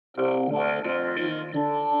The weather in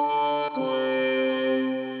Brooklyn.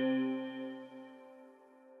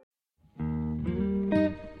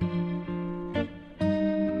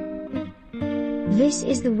 This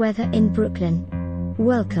is the weather in Brooklyn.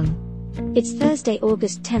 Welcome. It's Thursday,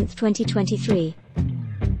 August 10th, 2023.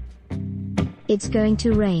 It's going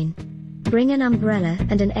to rain. Bring an umbrella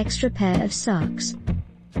and an extra pair of socks.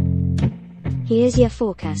 Here's your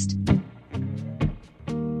forecast.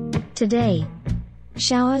 Today,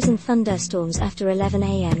 showers and thunderstorms after 11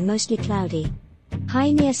 a.m. mostly cloudy. High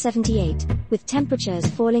near 78, with temperatures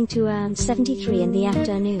falling to around 73 in the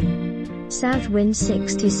afternoon. South wind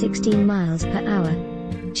 6 to 16 miles per hour.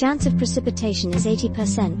 Chance of precipitation is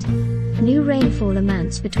 80%. New rainfall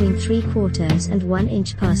amounts between 3/4 and 1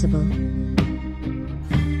 inch possible.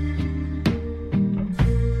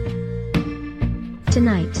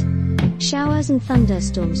 Tonight, showers and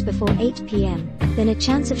thunderstorms before 8 p.m., then a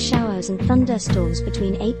chance of showers and thunderstorms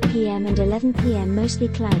between 8 p.m. and 11 p.m. mostly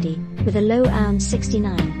cloudy, with a low around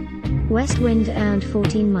 69. West wind around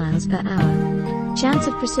 14 miles per hour. Chance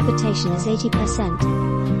of precipitation is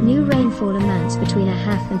 80%. New rainfall amounts between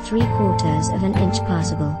 1/2 and 3/4 of an inch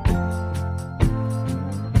possible.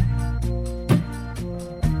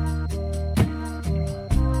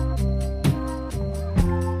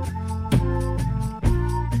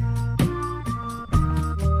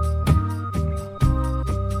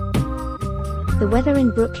 The Weather in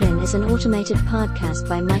Brooklyn is an automated podcast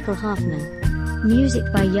by Michael Hoffman. Music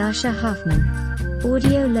by Yasha Hoffman.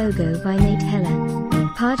 Audio logo by Nate Heller.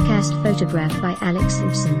 Podcast photograph by Alex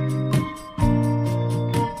Simpson.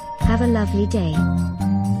 Have a lovely day.